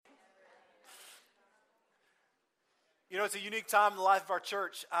You know, it's a unique time in the life of our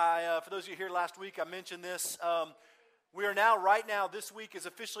church. For those of you here last week, I mentioned this. We are now, right now, this week is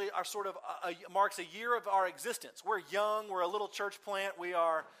officially our marks a year of our existence. We're young. We're a little church plant. We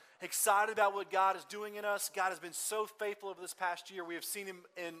are excited about what God is doing in us. God has been so faithful over this past year. We have seen Him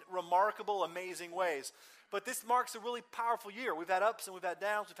in remarkable, amazing ways. But this marks a really powerful year. We've had ups and we've had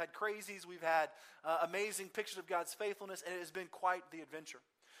downs. We've had crazies. We've had amazing pictures of God's faithfulness, and it has been quite the adventure.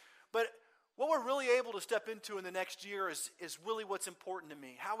 But what we're really able to step into in the next year is really what's important to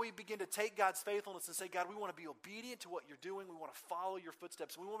me. How we begin to take God's faithfulness and say, God, we want to be obedient to what you're doing. We want to follow your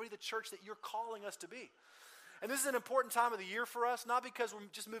footsteps. We want to be the church that you're calling us to be. And this is an important time of the year for us, not because we're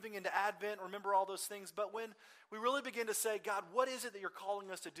just moving into Advent, remember all those things, but when we really begin to say, God, what is it that you're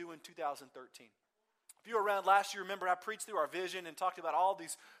calling us to do in 2013? If you were around last year, remember I preached through our vision and talked about all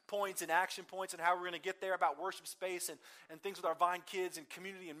these points and action points and how we're going to get there, about worship space and things with our Vine kids and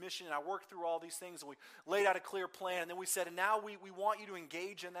community and mission. And I worked through all these things and we laid out a clear plan. And then we said, and now we want you to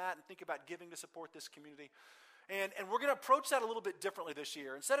engage in that and think about giving to support this community. And we're going to approach that a little bit differently this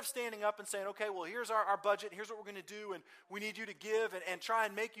year. Instead of standing up and saying, okay, well, here's our budget, here's what we're going to do, and we need you to give, and try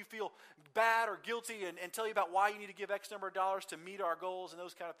and make you feel bad or guilty and tell you about why you need to give X number of dollars to meet our goals and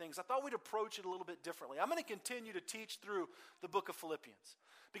those kind of things. I thought we'd approach it a little bit differently. I'm going to continue to teach through the book of Philippians.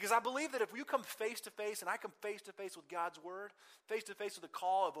 Because I believe that if you come face to face, and I come face to face with God's word, face to face with the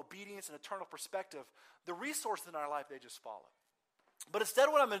call of obedience and eternal perspective, the resources in our life, they just follow. But instead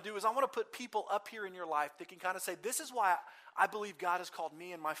what I'm going to do is I want to put people up here in your life that can kind of say, this is why I believe God has called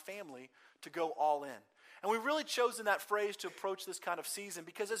me and my family to go all in. And we've really chosen that phrase to approach this kind of season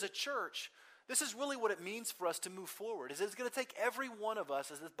because as a church, this is really what it means for us to move forward. Is it's going to take every one of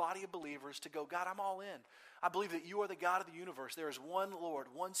us as this body of believers to go, God, I'm all in. I believe that you are the God of the universe. There is one Lord,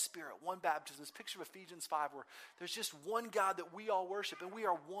 one Spirit, one baptism. This picture of Ephesians 5 where there's just one God that we all worship and we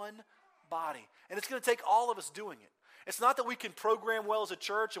are one body. And it's going to take all of us doing it. It's not that we can program well as a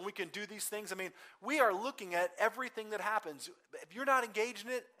church and we can do these things. I mean, we are looking at everything that happens. If you're not engaged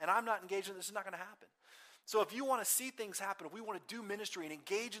in it and I'm not engaged in it, this is not going to happen. So if you want to see things happen, if we want to do ministry and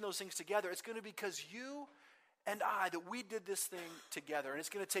engage in those things together, it's going to be because you and I, that we did this thing together. And it's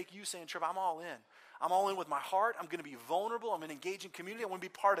going to take you saying, Trev, I'm all in. I'm all in with my heart. I'm going to be vulnerable. I'm going to engage in community. I want to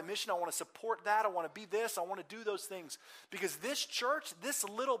be part of mission. I want to support that. I want to be this. I want to do those things. Because this church, this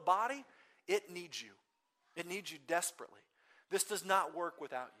little body, it needs you. It needs you desperately. This does not work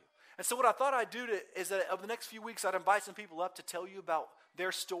without you. And so what I thought I'd do is that over the next few weeks, I'd invite some people up to tell you about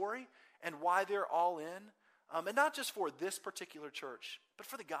their story and why they're all in. And not just for this particular church, but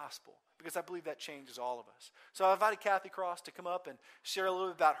for the gospel. Because I believe that changes all of us. So I invited Kathy Cross to come up and share a little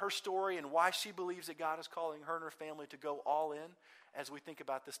bit about her story and why she believes that God is calling her and her family to go all in as we think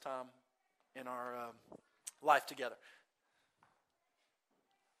about this time in our life together.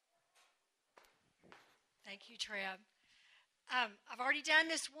 Thank you, Trev. I've already done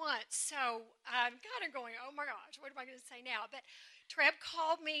this once, so I'm kind of going, oh my gosh, what am I going to say now? But Trev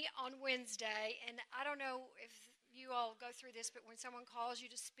called me on Wednesday, and I don't know if you all go through this, but when someone calls you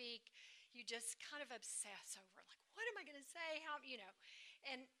to speak, you just kind of obsess over, like, what am I going to say? How,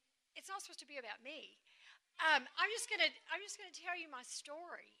 and it's not supposed to be about me. I'm just gonna tell you my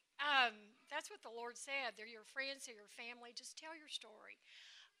story. That's what the Lord said. They're your friends, they're your family. Just tell your story.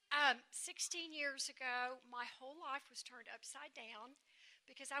 16 years ago, my whole life was turned upside down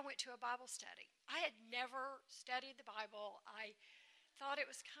because I went to a Bible study. I had never studied the Bible. I thought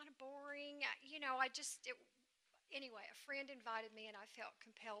it was kind of boring. Anyway, a friend invited me and I felt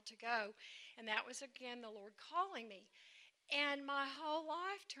compelled to go. And that was, again, the Lord calling me. And my whole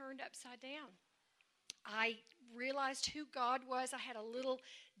life turned upside down. I realized who God was. I had a little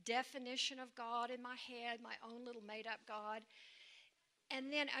definition of God in my head, my own little made-up God. And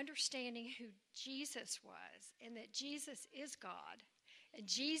then understanding who Jesus was and that Jesus is God. And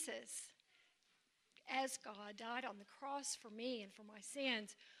Jesus, as God, died on the cross for me and for my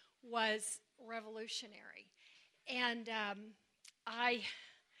sins was revolutionary. And I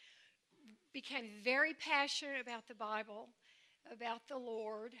became very passionate about the Bible, about the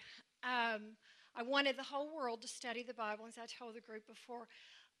Lord. I wanted the whole world to study the Bible. As I told the group before,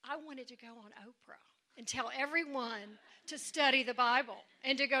 I wanted to go on Oprah and tell everyone to study the Bible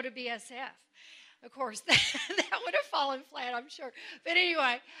and to go to BSF. Of course, that would have fallen flat, I'm sure. But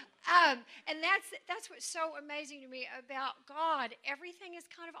anyway, and that's what's so amazing to me about God. Everything is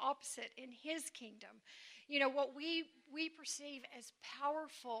kind of opposite in His kingdom. What we perceive as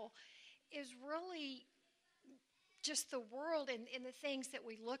powerful is really just the world and the things that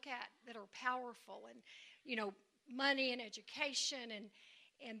we look at that are powerful. And, money and education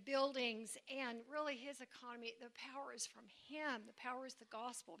and buildings, and really His economy, the power is from Him. The power is the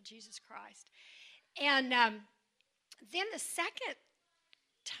gospel of Jesus Christ. And Then the second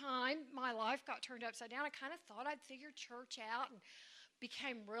time my life got turned upside down, I kind of thought I'd figured church out and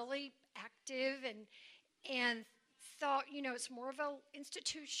became really active and thought, it's more of an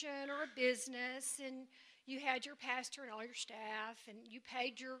institution or a business, and you had your pastor and all your staff, and you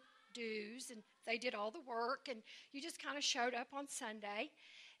paid your dues, and they did all the work, and you just kind of showed up on Sunday.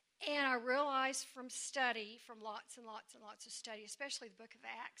 And I realized from study, from lots and lots and lots of study, especially the book of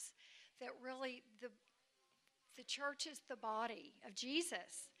Acts, that really the church is the body of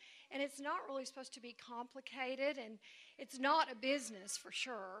Jesus. And it's not really supposed to be complicated, and it's not a business for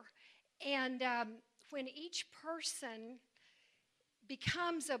sure. And when each person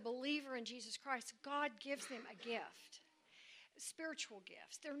becomes a believer in Jesus Christ, God gives them a gift, spiritual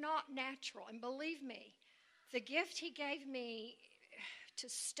gifts. They're not natural. And believe me, the gift he gave me to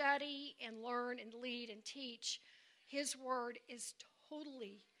study and learn and lead and teach his word is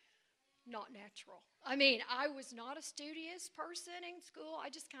totally not natural. I mean, I was not a studious person in school. I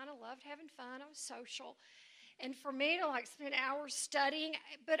just kind of loved having fun. I was social. And for me to spend hours studying,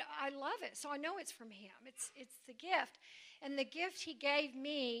 but I love it. So I know it's from him. It's the gift. And the gift he gave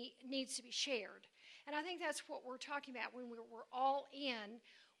me needs to be shared. And I think that's what we're talking about when we're all in.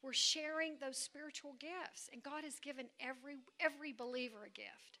 We're sharing those spiritual gifts. And God has given every believer a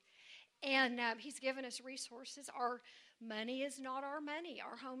gift. And he's given us resources. Our money is not our money.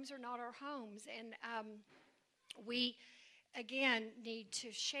 Our homes are not our homes. And we, again, need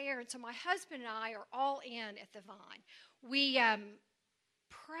to share. And so my husband and I are all in at the Vine. We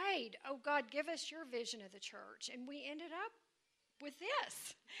prayed, oh, God, give us your vision of the church. And we ended up with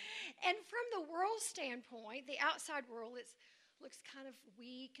this. And from the world standpoint, the outside world looks kind of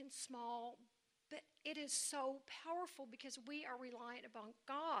weak and small, but it is so powerful because we are reliant upon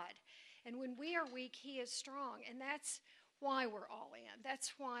God. And when we are weak, he is strong. And that's why we're all in.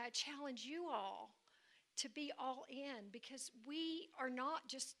 That's why I challenge you all to be all in, because we are not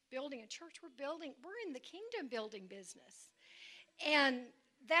just building a church. We're in the kingdom building business. And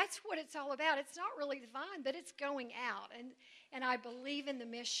that's what it's all about. It's not really the Vine, but it's going out. And I believe in the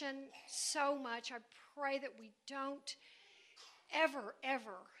mission so much. I pray that we don't ever,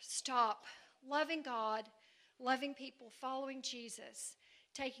 ever stop loving God, loving people, following Jesus,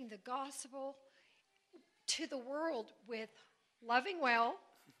 taking the gospel to the world with loving well,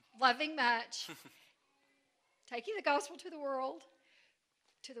 loving much, taking the gospel to the world,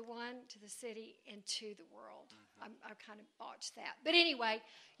 to the one, to the city, and to the world. I kind of botched that. But anyway,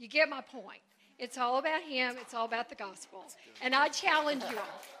 you get my point. It's all about him. It's all about the gospel. And I challenge you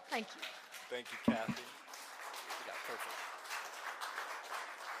all. Thank you. Thank you, Kathy. You got perfect.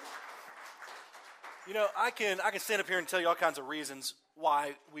 I can stand up here and tell you all kinds of reasons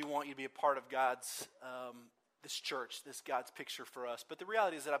why we want you to be a part of God's this church, this God's picture for us. But the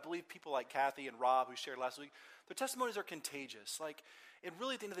reality is that I believe people like Kathy and Rob, who shared last week, their testimonies are contagious. It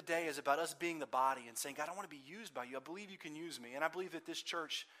really, at the end of the day, is about us being the body and saying, God, I want to be used by you. I believe you can use me. And I believe that this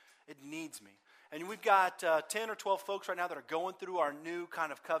church, it needs me. And we've got 10 or 12 folks right now that are going through our new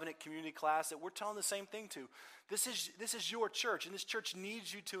kind of covenant community class that we're telling the same thing to. This is your church, and this church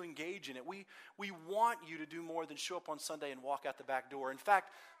needs you to engage in it. We want you to do more than show up on Sunday and walk out the back door. In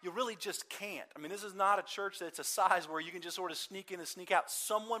fact, you really just can't. I mean, this is not a church that's a size where you can just sort of sneak in and sneak out.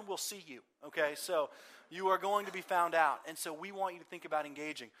 Someone will see you, okay? So you are going to be found out. And so we want you to think about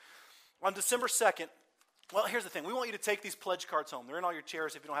engaging. On December 2nd, well, here's the thing. We want you to take these pledge cards home. They're in all your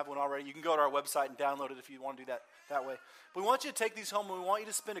chairs if you don't have one already. You can go to our website and download it if you want to do that way. But we want you to take these home, and we want you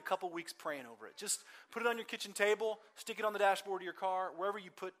to spend a couple weeks praying over it. Just put it on your kitchen table, stick it on the dashboard of your car, wherever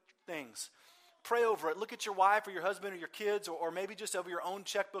you put things. Pray over it. Look at your wife or your husband or your kids or maybe just over your own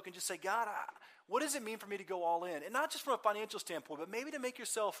checkbook and just say, God, what does it mean for me to go all in? And not just from a financial standpoint, but maybe to make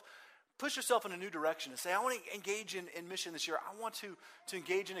yourself push yourself in a new direction and say, I want to engage in mission this year. I want to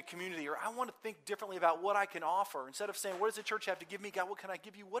engage in a community, or I want to think differently about what I can offer. Instead of saying, what does the church have to give me? God, what can I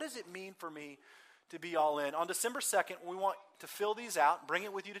give you? What does it mean for me to be all in? On December 2nd, we want to fill these out, bring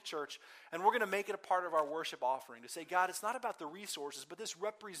it with you to church, and we're going to make it a part of our worship offering to say, God, it's not about the resources, but this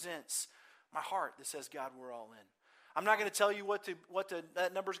represents my heart that says, God, we're all in. I'm not going to tell you what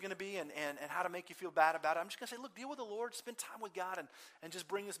that number is going to be and how to make you feel bad about it. I'm just going to say, look, deal with the Lord, spend time with God, and just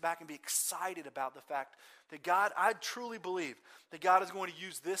bring us back and be excited about the fact that God, I truly believe that God is going to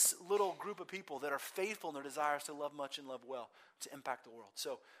use this little group of people that are faithful in their desires to love much and love well to impact the world.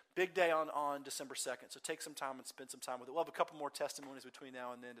 So big day on December 2nd. So take some time and spend some time with it. We'll have a couple more testimonies between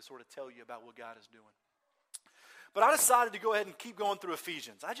now and then to sort of tell you about what God is doing. But I decided to go ahead and keep going through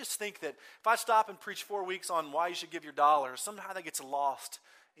Ephesians. I just think that if I stop and preach 4 weeks on why you should give your dollar, somehow that gets lost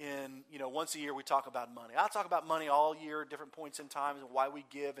once a year we talk about money. I'll talk about money all year, different points in time, and why we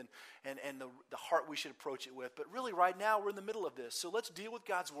give and the heart we should approach it with. But really right now we're in the middle of this. So let's deal with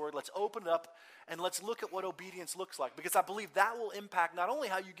God's word. Let's open it up and let's look at what obedience looks like, because I believe that will impact not only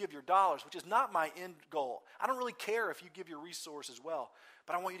how you give your dollars, which is not my end goal. I don't really care if you give your resources well,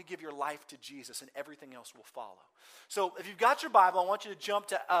 but I want you to give your life to Jesus and everything else will follow. So if you've got your Bible, I want you to jump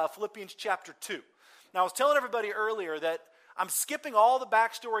to Philippians chapter 2. Now I was telling everybody earlier that I'm skipping all the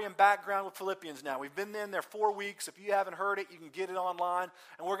backstory and background with Philippians now. We've been in there 4 weeks. If you haven't heard it, you can get it online.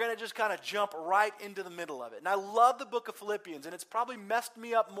 And we're going to just kind of jump right into the middle of it. And I love the book of Philippians, and it's probably messed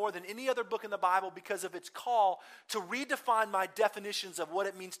me up more than any other book in the Bible because of its call to redefine my definitions of what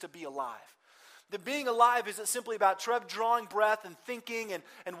it means to be alive. That being alive isn't simply about drawing breath and thinking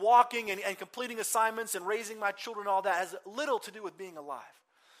and walking and completing assignments and raising my children and all that. It has little to do with being alive.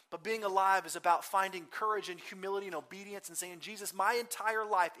 But being alive is about finding courage and humility and obedience and saying, Jesus, my entire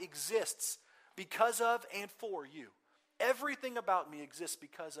life exists because of and for you. Everything about me exists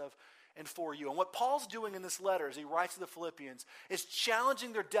because of and for you. And what Paul's doing in this letter as he writes to the Philippians is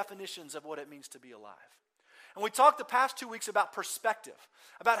challenging their definitions of what it means to be alive. And we talked the past 2 weeks about perspective,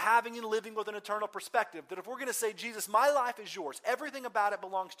 about having and living with an eternal perspective. That if we're going to say, Jesus, my life is yours, everything about it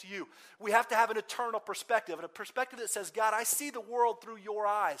belongs to you, we have to have an eternal perspective, and a perspective that says, God, I see the world through your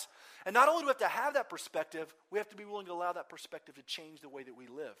eyes. And not only do we have to have that perspective, we have to be willing to allow that perspective to change the way that we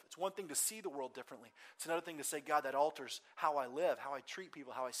live. It's one thing to see the world differently. It's another thing to say, God, that alters how I live, how I treat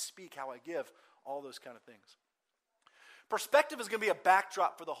people, how I speak, how I give, all those kind of things. Perspective is going to be a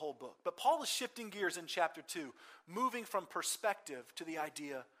backdrop for the whole book. But Paul is shifting gears in chapter 2, moving from perspective to the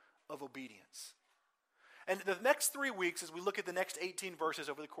idea of obedience. And the next 3 weeks, as we look at the next 18 verses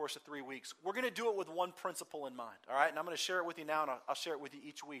over the course of 3 weeks, we're going to do it with one principle in mind. All right? And I'm going to share it with you now, and I'll share it with you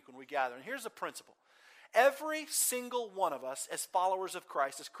each week when we gather. And here's the principle. Every single one of us, as followers of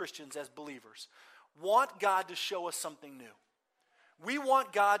Christ, as Christians, as believers, want God to show us something new. We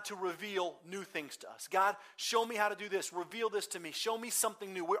want God to reveal new things to us. God, show me how to do this. Reveal this to me. Show me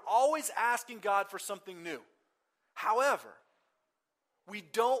something new. We're always asking God for something new. However, we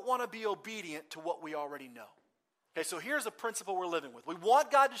don't want to be obedient to what we already know. Okay, so here's the principle we're living with. We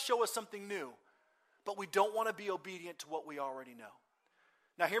want God to show us something new, but we don't want to be obedient to what we already know.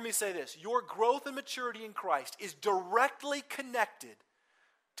 Now hear me say this. Your growth and maturity in Christ is directly connected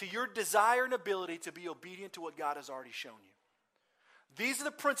to your desire and ability to be obedient to what God has already shown you. These are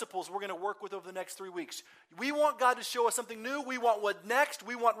the principles we're going to work with over the next 3 weeks. We want God to show us something new. We want what next.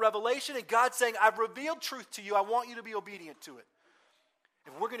 We want revelation. And God's saying, I've revealed truth to you. I want you to be obedient to it.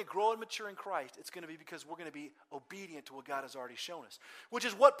 If we're going to grow and mature in Christ, it's going to be because we're going to be obedient to what God has already shown us, which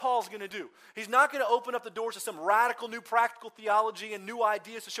is what Paul's going to do. He's not going to open up the doors to some radical new practical theology and new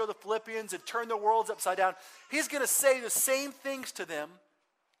ideas to show the Philippians and turn their worlds upside down. He's going to say the same things to them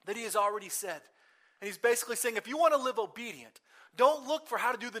that he has already said. And he's basically saying, if you want to live obedient, don't look for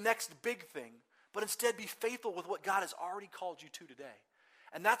how to do the next big thing, but instead be faithful with what God has already called you to today.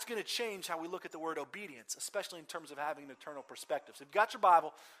 And that's going to change how we look at the word obedience, especially in terms of having an eternal perspective. So if you've got your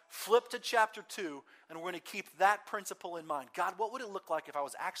Bible, flip to chapter 2, and we're going to keep that principle in mind. God, what would it look like if I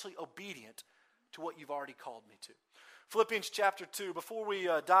was actually obedient to what you've already called me to? Philippians chapter 2, before we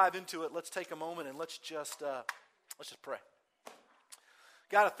dive into it, let's take a moment and let's just pray.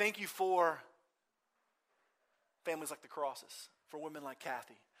 God, I thank you for families like the Crosses, for women like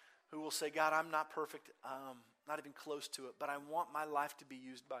Kathy, who will say, God, I'm not perfect, not even close to it, but I want my life to be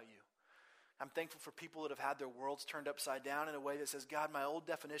used by you. I'm thankful for people that have had their worlds turned upside down in a way that says, God, my old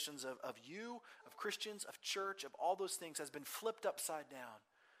definitions of you, of Christians, of church, of all those things has been flipped upside down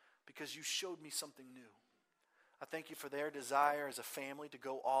because you showed me something new. I thank you for their desire as a family to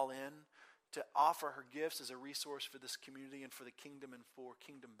go all in, to offer her gifts as a resource for this community and for the kingdom and for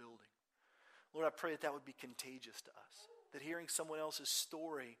kingdom building. Lord, I pray that would be contagious to us, that hearing someone else's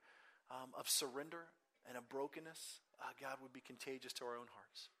story of surrender and of brokenness, God, would be contagious to our own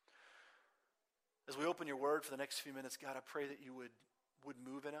hearts. As we open your word for the next few minutes, God, I pray that you would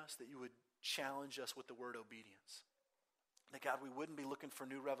move in us, that you would challenge us with the word obedience. That, God, we wouldn't be looking for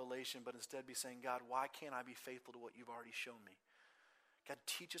new revelation, but instead be saying, God, why can't I be faithful to what you've already shown me? God,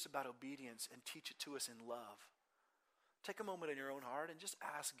 teach us about obedience and teach it to us in love. Take a moment in your own heart and just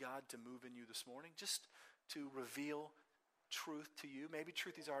ask God to move in you this morning, just to reveal truth to you. Maybe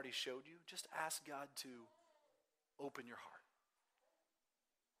truth he's already showed you. Just ask God to open your heart.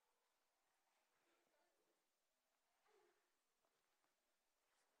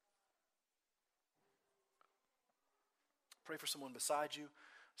 Pray for someone beside you.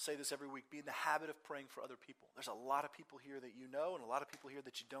 Say this every week. Be in the habit of praying for other people. There's a lot of people here that you know and a lot of people here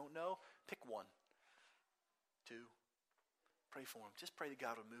that you don't know. Pick one, two, Pray for them. Just pray that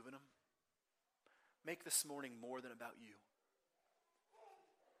God would move in them. Make this morning more than about you.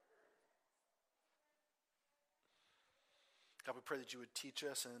 God, we pray that you would teach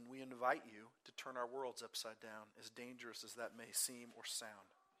us, and we invite you to turn our worlds upside down, as dangerous as that may seem or sound.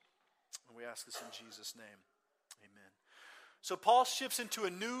 And we ask this in Jesus' name. Amen. So Paul shifts into a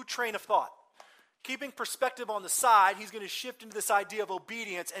new train of thought. Keeping perspective on the side, he's going to shift into this idea of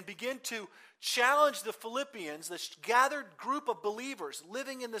obedience and begin to challenge the Philippians, this gathered group of believers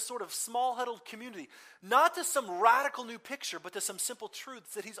living in this sort of small huddled community, not to some radical new picture, but to some simple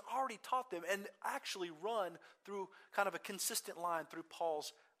truths that he's already taught them and actually run through kind of a consistent line through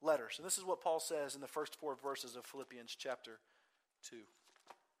Paul's letters. And this is what Paul says in the first 4 verses of Philippians chapter 2.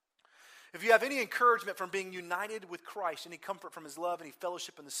 If you have any encouragement from being united with Christ, any comfort from his love, any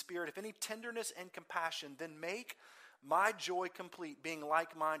fellowship in the Spirit, if any tenderness and compassion, then make my joy complete, being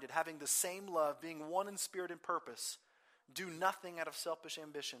like-minded, having the same love, being one in spirit and purpose. Do nothing out of selfish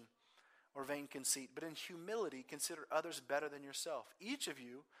ambition or vain conceit, but in humility consider others better than yourself. Each of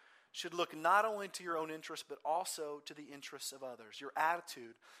you should look not only to your own interests, but also to the interests of others. Your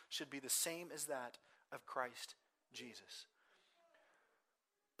attitude should be the same as that of Christ Jesus.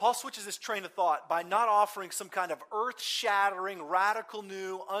 Paul switches his train of thought by not offering some kind of earth-shattering, radical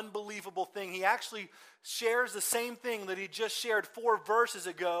new, unbelievable thing. He actually shares the same thing that he just shared 4 verses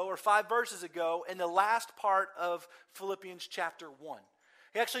ago or 5 verses ago in the last part of Philippians chapter 1.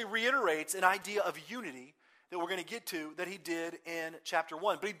 He actually reiterates an idea of unity that we're going to get to that he did in chapter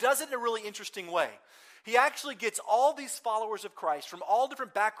 1. But he does it in a really interesting way. He actually gets all these followers of Christ from all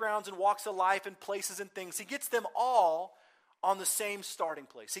different backgrounds and walks of life and places and things. He gets them all on the same starting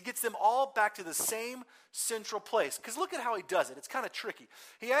place. He gets them all back to the same central place. Because look at how he does it. It's kind of tricky.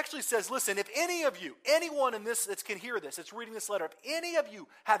 He actually says, listen, if any of you, anyone in this that can hear this, that's reading this letter, if any of you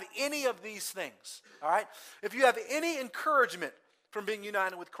have any of these things, all right, if you have any encouragement from being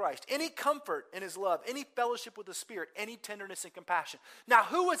united with Christ, any comfort in his love, any fellowship with the Spirit, any tenderness and compassion. Now,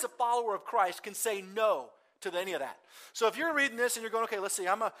 who as a follower of Christ can say no to any of that? So if you're reading this and you're going, okay, let's see,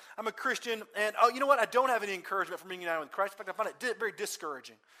 I'm a Christian, and oh, you know what? I don't have any encouragement from being united with Christ. In fact, I find it very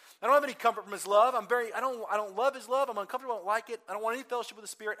discouraging. I don't have any comfort from his love. I don't love his love. I'm uncomfortable. I don't like it. I don't want any fellowship with the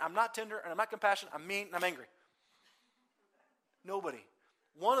Spirit. I'm not tender, and I'm not compassionate. I'm mean, and I'm angry. Nobody.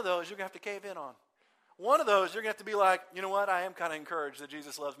 One of those you're going to have to cave in on. One of those you're going to have to be like, you know what? I am kind of encouraged that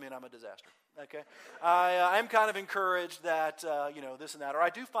Jesus loves me and I'm a disaster. Okay? I am kind of encouraged that, this and that. Or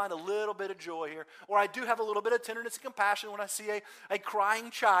I do find a little bit of joy here. Or I do have a little bit of tenderness and compassion when I see a crying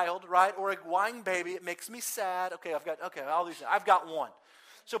child, right? Or a whining baby. It makes me sad. All these things. I've got one.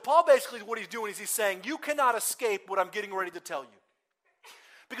 So Paul basically, what he's doing is he's saying, you cannot escape what I'm getting ready to tell you.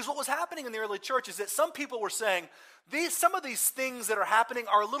 Because what was happening in the early church is that some people were saying, some of these things that are happening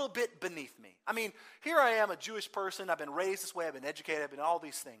are a little bit beneath me. I mean, here I am, a Jewish person. I've been raised this way. I've been educated. I've been all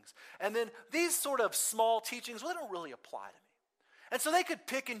these things. And then these sort of small teachings, well, they don't really apply to me. And so they could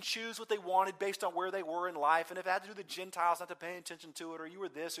pick and choose what they wanted based on where they were in life. And if it had to do with the Gentiles, not to pay attention to it, or you were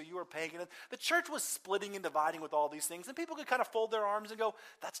this, or you were pagan. And the church was splitting and dividing with all these things. And people could kind of fold their arms and go,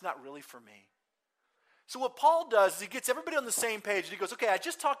 that's not really for me. So what Paul does is he gets everybody on the same page, and he goes, okay, I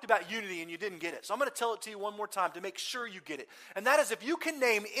just talked about unity and you didn't get it. So I'm going to tell it to you one more time to make sure you get it. And that is, if you can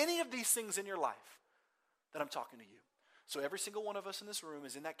name any of these things in your life, then I'm talking to you. So every single one of us in this room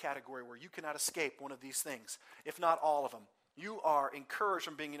is in that category where you cannot escape one of these things, if not all of them. You are encouraged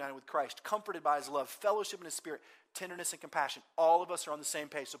from being united with Christ, comforted by his love, fellowship in his Spirit, tenderness and compassion. All of us are on the same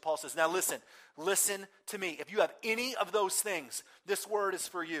page. So Paul says, now listen to me. If you have any of those things, this word is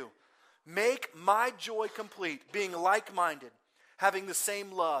for you. Make my joy complete, being like-minded, having the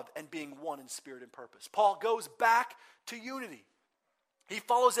same love, and being one in spirit and purpose. Paul goes back to unity. He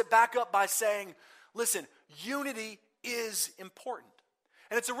follows it back up by saying, listen, unity is important.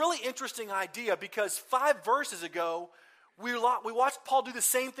 And it's a really interesting idea because 5 verses ago, we watched Paul do the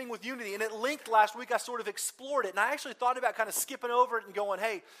same thing with unity. And at length last week, I sort of explored it. And I actually thought about kind of skipping over it and going,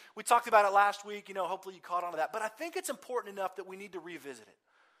 hey, we talked about it last week. Hopefully you caught on to that. But I think it's important enough that we need to revisit it.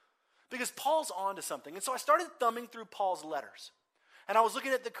 Because Paul's on to something. And so I started thumbing through Paul's letters. And I was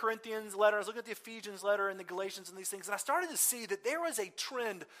looking at the Corinthians letter, I was looking at the Ephesians letter and the Galatians and these things. And I started to see that there was a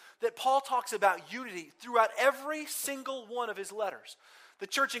trend that Paul talks about unity throughout every single one of his letters. The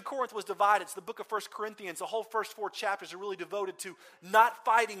church in Corinth was divided. It's the book of 1 Corinthians. The whole first 4 chapters are really devoted to not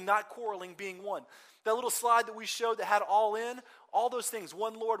fighting, not quarreling, being one. That little slide that we showed that had all those things,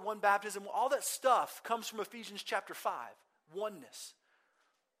 one Lord, one baptism, all that stuff comes from Ephesians chapter 5, oneness.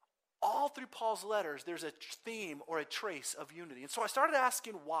 All through Paul's letters, there's a theme or a trace of unity. And so I started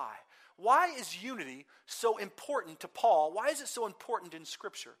asking why. Why is unity so important to Paul? Why is it so important in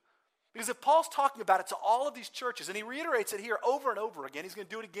Scripture? Because if Paul's talking about it to all of these churches, and he reiterates it here over and over again, he's going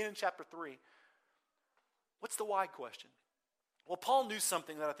to do it again in chapter 3. What's the why question? Well, Paul knew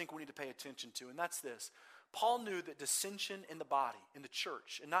something that I think we need to pay attention to, and that's this. Paul knew that dissension in the body, in the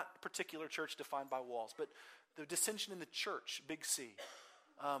church, and not a particular church defined by walls, but the dissension in the church, big C,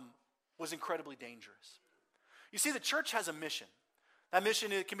 was incredibly dangerous. You see, the church has a mission. That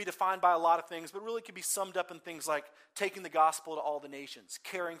mission, it can be defined by a lot of things, but really can be summed up in things like taking the gospel to all the nations,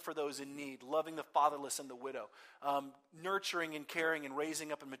 caring for those in need, loving the fatherless and the widow, nurturing and caring and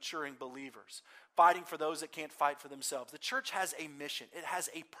raising up and maturing believers, fighting for those that can't fight for themselves. The church has a mission. It has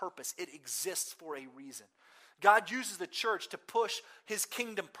a purpose. It exists for a reason. God uses the church to push his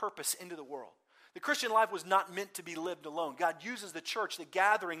kingdom purpose into the world. The Christian life was not meant to be lived alone. God uses the church, the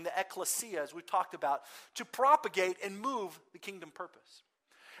gathering, the ecclesia, as we've talked about, to propagate and move the kingdom purpose.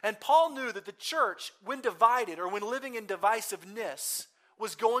 And Paul knew that the church, when divided or when living in divisiveness,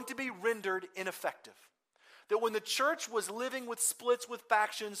 was going to be rendered ineffective. That when the church was living with splits, with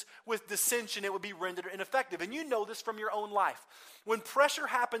factions, with dissension, it would be rendered ineffective. And you know this from your own life. When pressure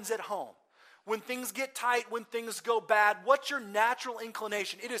happens at home, when things get tight, when things go bad, what's your natural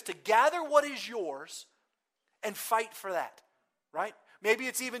inclination? It is to gather what is yours and fight for that, right? Maybe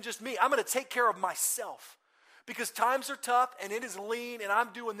it's even just me. I'm going to take care of myself because times are tough and it is lean and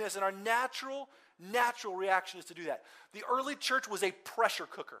I'm doing this. And our natural reaction is to do that. The early church was a pressure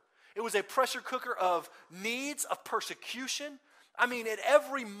cooker. It was a pressure cooker of needs, of persecution. I mean, at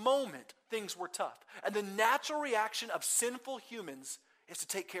every moment, things were tough. And the natural reaction of sinful humans is to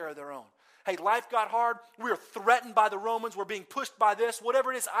take care of their own. Hey, life got hard. We are threatened by the Romans. We're being pushed by this.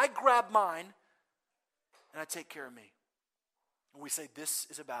 Whatever it is, I grab mine and I take care of me. And we say, this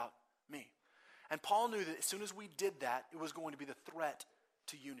is about me. And Paul knew that as soon as we did that, it was going to be the threat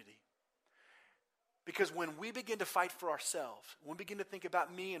to unity. Because when we begin to fight for ourselves, when we begin to think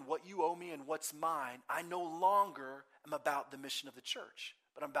about me and what you owe me and what's mine, I no longer am about the mission of the church,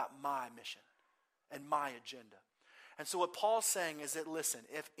 but I'm about my mission and my agenda. And so what Paul's saying is that, listen,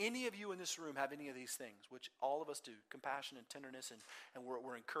 if any of you in this room have any of these things, which all of us do, compassion and tenderness, and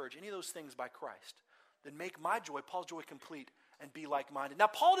we're encouraged, any of those things by Christ, then make my joy, Paul's joy, complete and be like-minded. Now,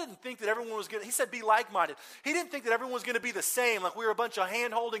 Paul didn't think that everyone was going to, he said be like-minded. He didn't think that everyone was going to be the same, like we were a bunch of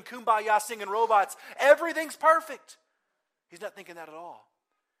hand-holding, kumbaya singing robots. Everything's perfect. He's not thinking that at all.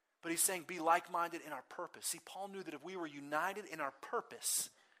 But he's saying be like-minded in our purpose. See, Paul knew that if we were united in our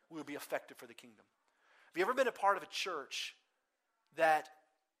purpose, we would be effective for the kingdom. Have you ever been a part of a church that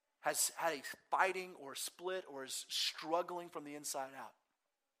has had a fighting or a split or is struggling from the inside out?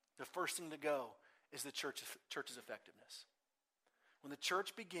 The first thing to go is the church's effectiveness. When the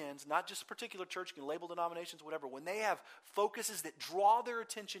church begins, not just a particular church, you can label denominations, whatever, when they have focuses that draw their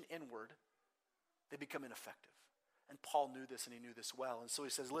attention inward, they become ineffective. And Paul knew this and he knew this well. And so he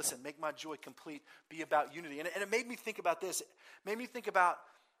says, listen, make my joy complete, be about unity. And it made me think about this. It made me think about,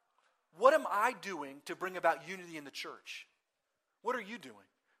 what am I doing to bring about unity in the church? What are you doing?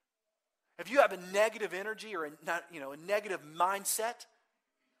 If you have a negative energy or a negative mindset,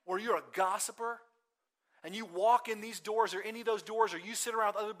 or you're a gossiper, and you walk in these doors or any of those doors, or you sit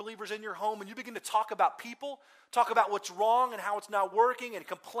around with other believers in your home and you begin to talk about people, talk about what's wrong and how it's not working and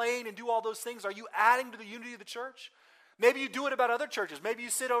complain and do all those things, are you adding to the unity of the church? Maybe you do it about other churches. Maybe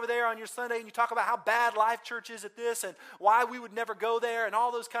you sit over there on your Sunday and you talk about how bad Life Church is at this and why we would never go there and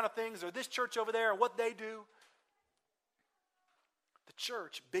all those kind of things, or this church over there and what they do. The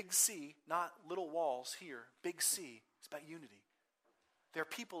church, big C, not little walls here, big C, it's about unity. There are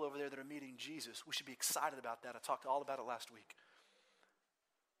people over there that are meeting Jesus. We should be excited about that. I talked all about it last week.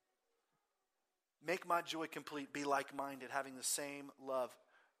 Make my joy complete, be like-minded, having the same love.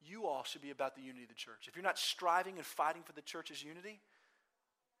 You all should be about the unity of the church. If you're not striving and fighting for the church's unity,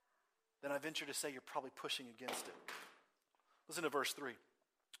 then I venture to say you're probably pushing against it. Listen to verse 3.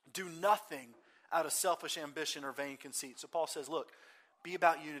 Do nothing out of selfish ambition or vain conceit. So Paul says, look, be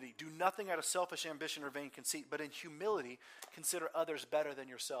about unity. Do nothing out of selfish ambition or vain conceit, but in humility consider others better than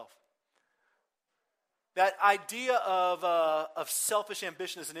yourself. That idea of selfish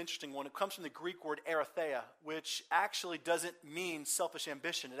ambition is an interesting one. It comes from the Greek word aratheia, which actually doesn't mean selfish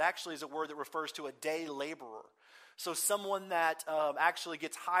ambition. It actually is a word that refers to a day laborer. So someone that actually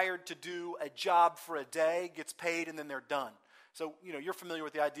gets hired to do a job for a day, gets paid, and then they're done. So, you're familiar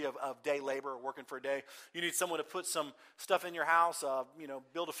with the idea of day labor, working for a day. You need someone to put some stuff in your house,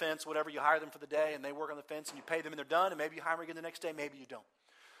 build a fence, whatever. You hire them for the day, and they work on the fence, and you pay them, and they're done. And maybe you hire them again the next day, maybe you don't.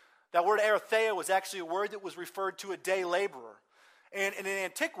 That word aratheia was actually a word that was referred to a day laborer. And in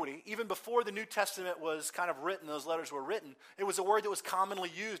antiquity, even before the New Testament was kind of written, those letters were written, it was a word that was commonly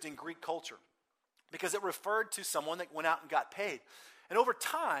used in Greek culture because it referred to someone that went out and got paid. And over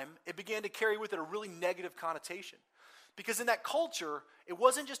time, it began to carry with it a really negative connotation. Because in that culture, it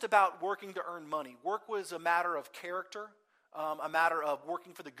wasn't just about working to earn money. Work was a matter of character, a matter of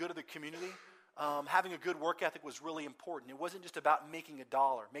working for the good of the community. Having a good work ethic was really important. It wasn't just about making a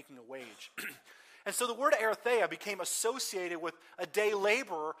dollar, making a wage. And so the word aletheia became associated with a day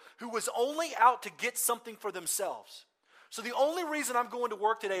laborer who was only out to get something for themselves. So the only reason I'm going to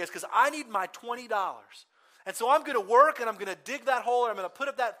work today is because I need my $20. And so I'm going to work and I'm going to dig that hole or I'm going to put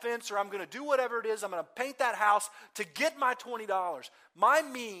up that fence or I'm going to do whatever it is. I'm going to paint that house to get my $20. My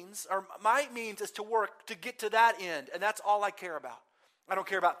means is to work to get to that end. And that's all I care about. I don't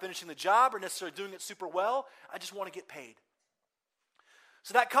care about finishing the job or necessarily doing it super well. I just want to get paid.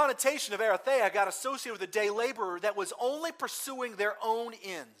 So that connotation of aletheia got associated with a day laborer that was only pursuing their own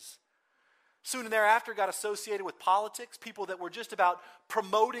ends. Soon thereafter got associated with politics, people that were just about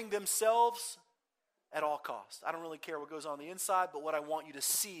promoting themselves at all costs. I don't really care what goes on the inside, but what I want you to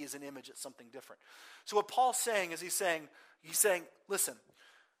see is an image of something different. So what Paul's saying is he's saying, listen,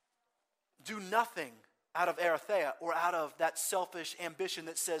 do nothing out of aletheia or out of that selfish ambition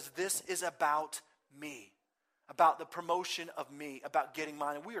that says this is about me, about the promotion of me, about getting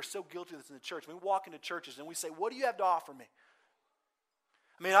mine. And we are so guilty of this in the church. We walk into churches and we say, what do you have to offer me?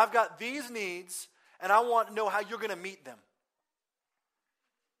 I mean, I've got these needs and I want to know how you're going to meet them.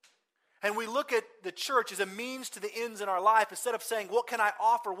 And we look at the church as a means to the ends in our life instead of saying, what can I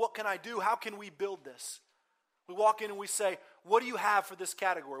offer? What can I do? How can we build this? We walk in and we say, what do you have for this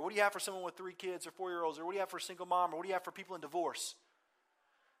category? What do you have for someone with 3 kids or 4-year-olds? Or what do you have for a single mom? Or what do you have for people in divorce?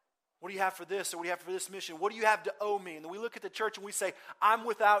 What do you have for this? Or what do you have for this mission? What do you have to owe me? And then we look at the church and we say, I'm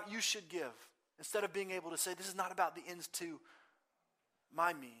without, you should give. Instead of being able to say, this is not about the ends to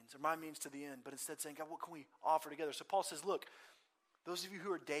my means or my means to the end. But instead saying, God, what can we offer together? So Paul says, look, those of you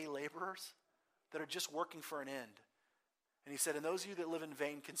who are day laborers that are just working for an end. And he said, and those of you that live in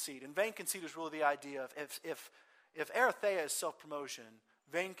vain conceit. And vain conceit is really the idea of if aletheia is self-promotion,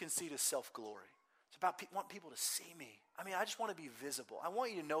 vain conceit is self-glory. It's about want people to see me. I mean, I just want to be visible. I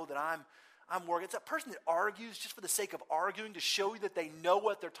want you to know that I'm working. It's that person that argues just for the sake of arguing to show you that they know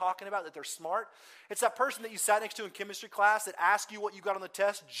what they're talking about, that they're smart. It's that person that you sat next to in chemistry class that asked you what you got on the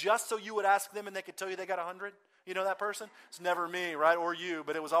test just so you would ask them and they could tell you they got 100. You know that person? It's never me, right? Or you,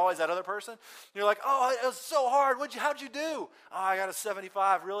 but it was always that other person. You're like, oh, it was so hard. How'd you do? Oh, I got a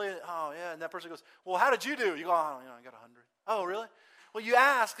 75. Really? Oh, yeah. And that person goes, well, how did you do? You go, oh, I got 100. Oh, really? Well, you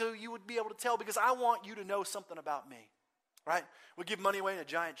ask who you would be able to tell because I want you to know something about me, right? We give money away in a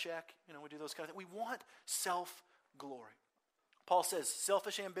giant check. We do those kind of things. We want self-glory. Paul says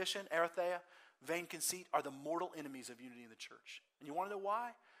selfish ambition, aletheia, vain conceit are the mortal enemies of unity in the church. And you want to know why?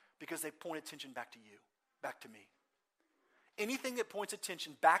 Because they point attention back to you. Back to me. Anything that points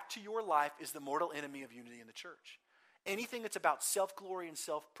attention back to your life is the mortal enemy of unity in the church. Anything that's about self-glory and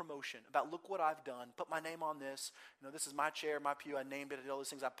self-promotion, about look what I've done, put my name on this, this is my chair, my pew, I named it, I did all these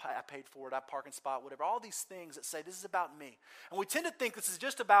things, I paid for it, I parking spot, whatever, all these things that say this is about me. And we tend to think this is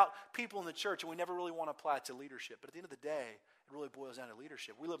just about people in the church and we never really want to apply it to leadership. But at the end of the day, it really boils down to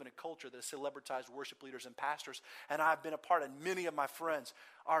leadership. We live in a culture that has celebritized worship leaders and pastors, and I've been a part of many of my friends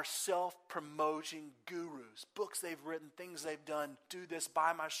are self-promoting gurus. Books they've written, things they've done, do this,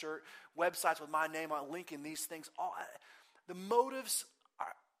 buy my shirt, websites with my name on, linking these things. The motives,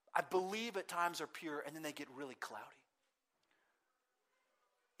 I believe at times are pure, and then they get really cloudy.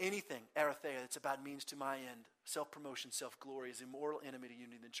 Anything, aletheia, that's about means to my end, self-promotion, self-glory is a mortal enemy to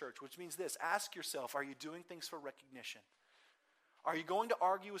unity in the church, which means this. Ask yourself, are you doing things for recognition? Are you going to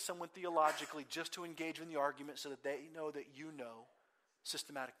argue with someone theologically just to engage in the argument so that they know that you know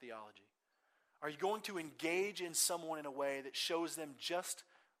systematic theology? Are you going to engage in someone in a way that shows them just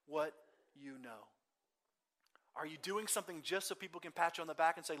what you know? Are you doing something just so people can pat you on the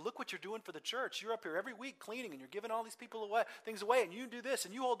back and say, look what you're doing for the church. You're up here every week cleaning and you're giving all these people things away and you do this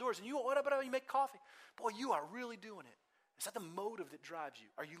and you hold doors and you make coffee. Boy, you are really doing it. Is that the motive that drives you?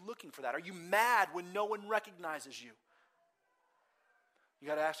 Are you looking for that? Are you mad when no one recognizes you? You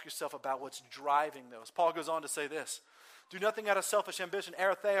got to ask yourself about what's driving those. Paul goes on to say this. Do nothing out of selfish ambition,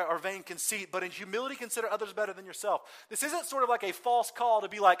 aletheia, or vain conceit, but in humility consider others better than yourself. This isn't sort of like a false call to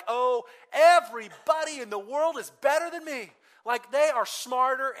be like, oh, everybody in the world is better than me. Like they are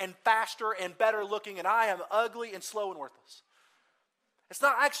smarter and faster and better looking, and I am ugly and slow and worthless. It's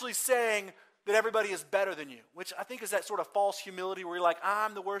not actually saying that everybody is better than you, which I think is that sort of false humility where you're like,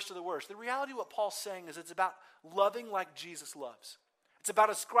 I'm the worst of the worst. The reality of what Paul's saying is it's about loving like Jesus loves. It's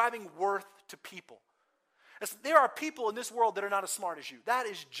about ascribing worth to people. There are people in this world that are not as smart as you. That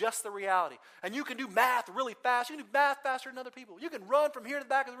is just the reality. And you can do math really fast. You can do math faster than other people. You can run from here to the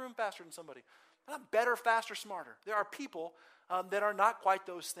back of the room faster than somebody. They're not better, faster, smarter. There are people that are not quite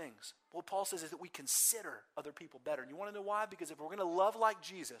those things. What Paul says is that we consider other people better. And you want to know why? Because if we're going to love like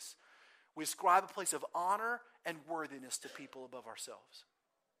Jesus, we ascribe a place of honor and worthiness to people above ourselves.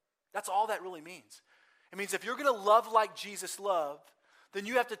 That's all that really means. It means if you're going to love like Jesus loved, then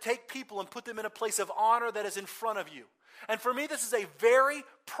you have to take people and put them in a place of honor that is in front of you. And for me, this is a very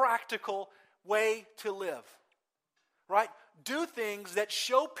practical way to live, right? Do things that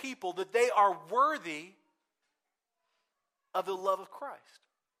show people that they are worthy of the love of Christ.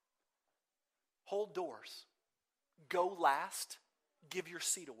 Hold doors. Go last. Give your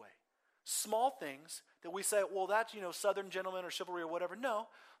seat away. Small things that we say, well, that's, Southern gentleman or chivalry or whatever. No,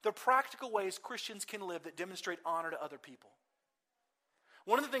 they're practical ways Christians can live that demonstrate honor to other people.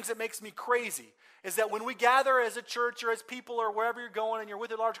 One of the things that makes me crazy is that when we gather as a church or as people or wherever you're going and you're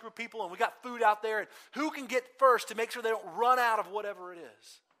with a large group of people and we got food out there, and who can get first to make sure they don't run out of whatever it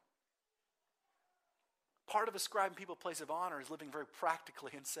is? Part of ascribing people a place of honor is living very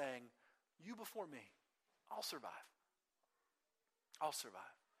practically and saying, you before me, I'll survive. I'll survive.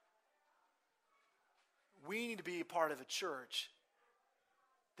 We need to be a part of a church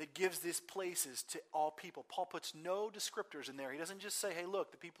that gives these places to all people. Paul puts no descriptors in there. He doesn't just say, hey,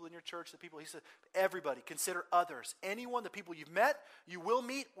 look, the people in your church, the people, he said, everybody, consider others. Anyone, the people you've met, you will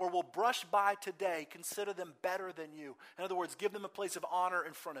meet, or will brush by today, consider them better than you. In other words, give them a place of honor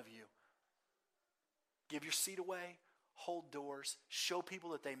in front of you. Give your seat away, hold doors, show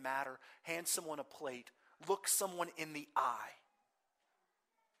people that they matter, hand someone a plate, look someone in the eye.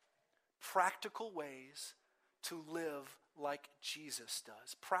 Practical ways to live like Jesus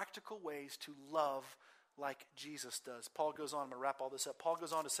does. Practical ways to love like Jesus does. Paul goes on, I'm going to wrap all this up. Paul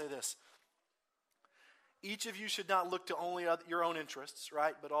goes on to say this. Each of you should not look to only your own interests,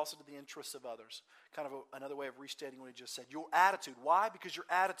 right? But also to the interests of others. Kind of another way of restating what he just said. Your attitude. Why? Because your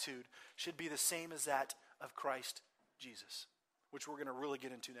attitude should be the same as that of Christ Jesus, which we're going to really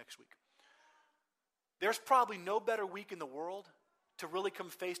get into next week. There's probably no better week in the world to really come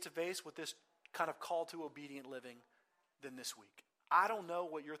face to face with this kind of call to obedient living than this week. I don't know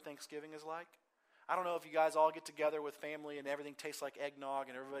what your Thanksgiving is like. I don't know if you guys all get together with family and everything tastes like eggnog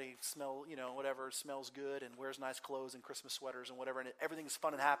and everybody smells good and wears nice clothes and Christmas sweaters and whatever, and everything's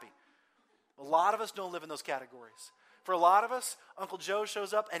fun and happy. A lot of us don't live in those categories. For a lot of us, Uncle Joe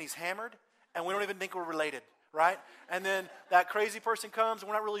shows up and he's hammered and we don't even think we're related, right? And then that crazy person comes and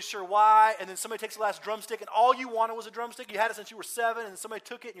we're not really sure why, and then somebody takes the last drumstick and all you wanted was a drumstick. You had it since you were 7 and somebody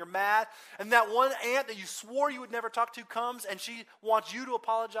took it and you're mad. And that one aunt that you swore you would never talk to comes and she wants you to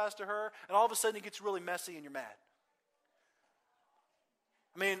apologize to her, and all of a sudden it gets really messy and you're mad.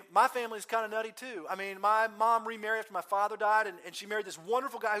 I mean, my family's kind of nutty too. I mean, my mom remarried after my father died, and she married this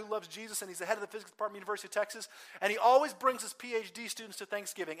wonderful guy who loves Jesus, and he's the head of the physics department at the University of Texas, and he always brings his PhD students to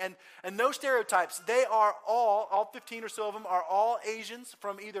Thanksgiving. And no stereotypes. They are all 15 or so of them are all Asians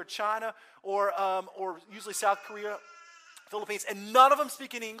from either China or usually South Korea, Philippines, and none of them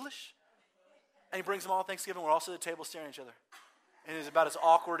speak any English. And he brings them all to Thanksgiving. We're all sitting at the table staring at each other. And it's about as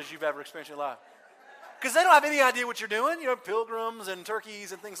awkward as you've ever experienced in your life. Because they don't have any idea what you're doing. You know, pilgrims and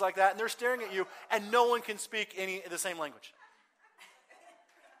turkeys and things like that. And they're staring at you, and no one can speak the same language.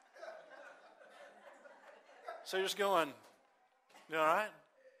 So you're just going, you all right?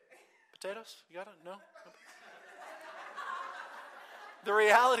 Potatoes? You got it? No? The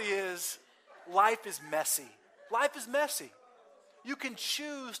reality is, life is messy. Life is messy. You can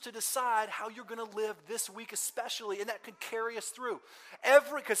choose to decide how you're going to live this week especially, and that could carry us through.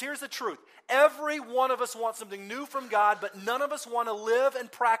 Because here's the truth. Every one of us wants something new from God, but none of us want to live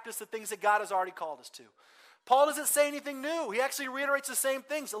and practice the things that God has already called us to. Paul doesn't say anything new. He actually reiterates the same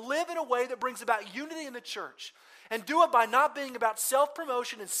things. Live in a way that brings about unity in the church. And do it by not being about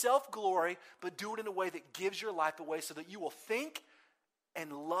self-promotion and self-glory, but do it in a way that gives your life away so that you will think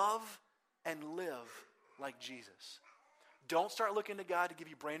and love and live like Jesus. Don't start looking to God to give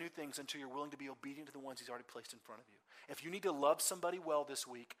you brand new things until you're willing to be obedient to the ones he's already placed in front of you. If you need to love somebody well this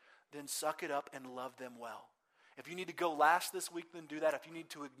week, then suck it up and love them well. If you need to go last this week, then do that. If you need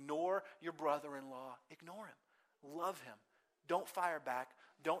to ignore your brother-in-law, ignore him. Love him. Don't fire back.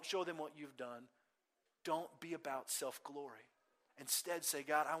 Don't show them what you've done. Don't be about self-glory. Instead, say,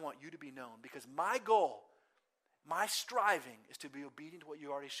 God, I want you to be known, because my goal, my striving is to be obedient to what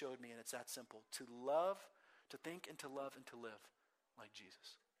you already showed me, and it's that simple. To love, to think, and to love, and to live like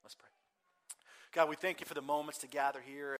Jesus. Let's pray. God, we thank you for the moments to gather here.